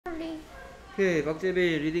Molly. 오케이,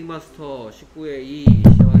 박재빈 리딩 마스터 19의 2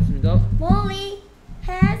 시작하겠습니다. Molly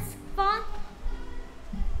has fun.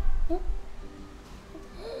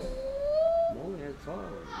 Molly has fun.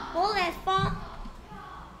 Molly has fun.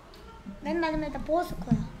 맨 마지막에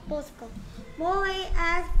보스코야. 보스코. Molly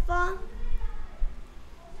has fun.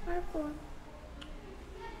 아이고.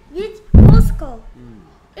 With Bosco.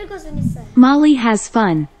 읽을 수 있어요. Molly has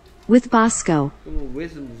fun with Bosco. 그럼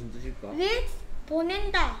with은 무슨 뜻일까? With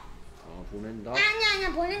보낸다. 아, 보낸다?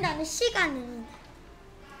 아니야 보낸다는 시간을.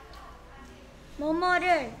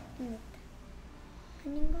 뭐뭐를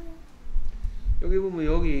아닌가요? 여기 보면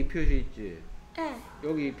여기 이 표시 있지? 네.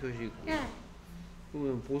 여기 이 표시 있고. 네.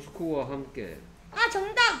 그러면 보스코와 함께. 아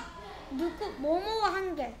정답. 누구 뭐뭐와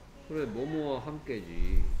한 개. 그래, 뭐뭐와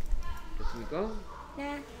함께지. 됐습니까?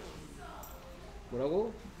 네.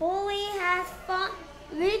 뭐라고? Molly has fun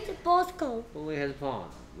with Bosco. Molly has fun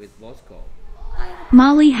with Bosco.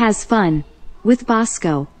 Molly has fun with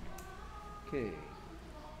Bosco. 오케이.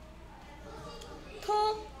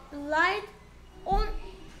 Tom ride on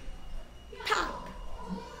top.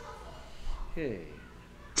 오케이.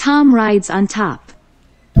 Tom rides on top.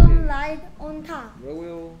 Tom ride on top.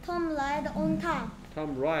 뭐라고요? Tom ride on top.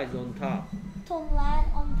 Tom rides on top. Tom ride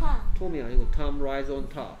on top. 톰이 아니고 Tom rides on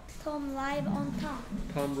top. Tom ride on top.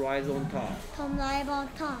 Tom rides on top. Tom ride on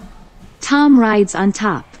top. Tom rides on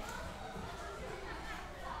top.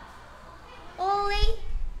 Ollie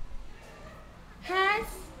has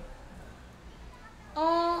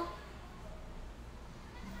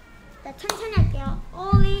나 천천히 할게요.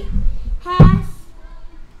 Ollie has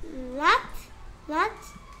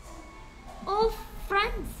lots of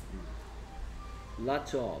friends.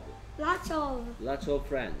 Lots of. Lots of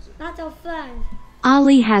friends.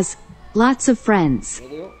 Ollie has lots of friends.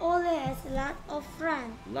 뭐라고요? Ollie has lots of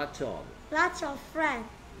friends. Lots of. Lots of friends.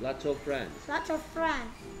 Lots of friends. Lots of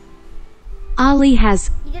friends. Ollie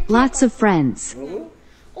has lots of friends. 뭐라고요?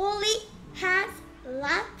 Ollie has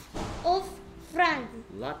lots of friends.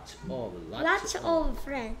 Lots of. Lots of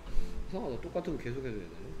friends. 이상하다. 똑같은 거 계속 해줘야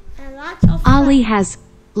되네. And lots of Ollie friends. has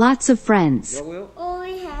lots of friends. 뭐라고요?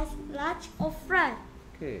 Ollie has lots of friends.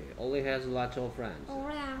 오케이. Ollie has lots of friends.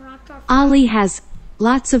 Ollie has lots of friends. Ollie has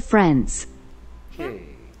lots of friends.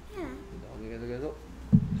 오케이. 예. 다음에 계속해서.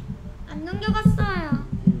 안 넘겨갔어요.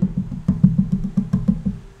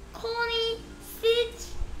 Connie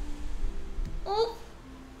sits off.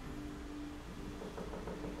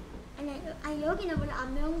 아니 여기는 원래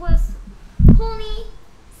안 매운 거였어. Connie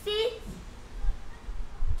sits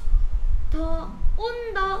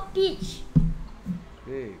on the beach.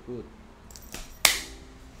 오케이. 굿.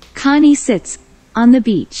 Connie sits on the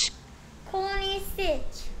beach. Connie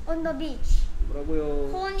sits on the beach.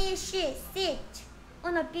 뭐라고요? Connie sits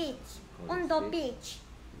on the beach. On the beach.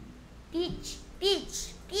 Beach.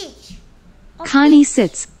 Connie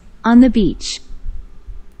sits on the beach.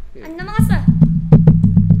 안 넘어갔어요.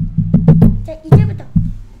 자 이제부터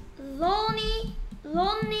Lonnie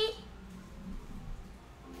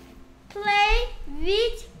play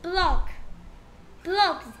with blocks.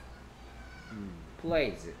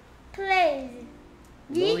 Plays.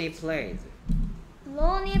 Lonnie plays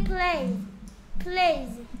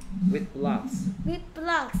With blocks. with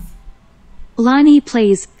blocks. Lonnie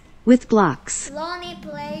plays with blocks. Lonnie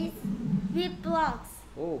plays with blocks.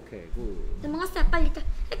 오케이. 굿. 넘어갔어요. 빨리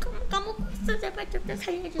까먹고 있어. 제발 좀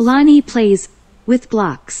살려주세요. Lonnie plays with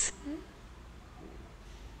blocks.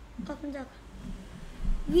 혼자가.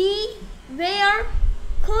 We wear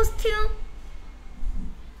costume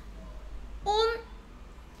on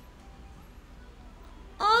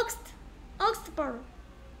October.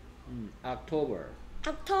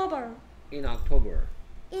 October. In October.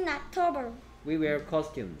 We wear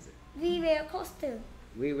costumes. We wear costume.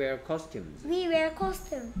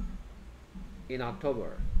 In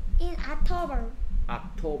October. In October.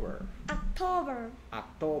 October.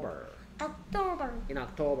 In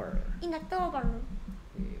October.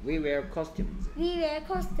 We wear costumes. We wear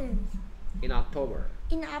costumes. In October.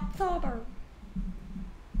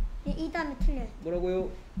 네, 이 다음에 틀려요.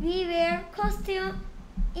 뭐라고요? We wear costume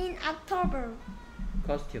in October.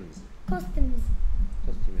 Costumes. Costumes.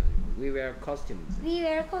 costume이 아니고 We wear costumes. We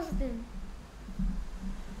wear costume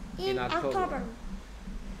in October.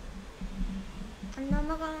 안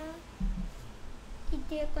넘어가요. 이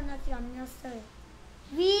뒤에 건 아직 안 넣었어요.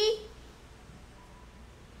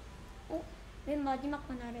 맨 마지막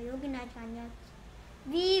건 알아요. 여기는 아직 안 넣었지.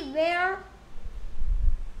 We wear.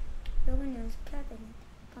 여기는 연습해야 되는데.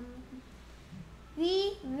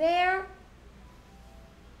 We wear.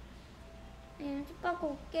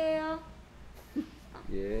 연습하고 올게요.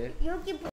 예. 여기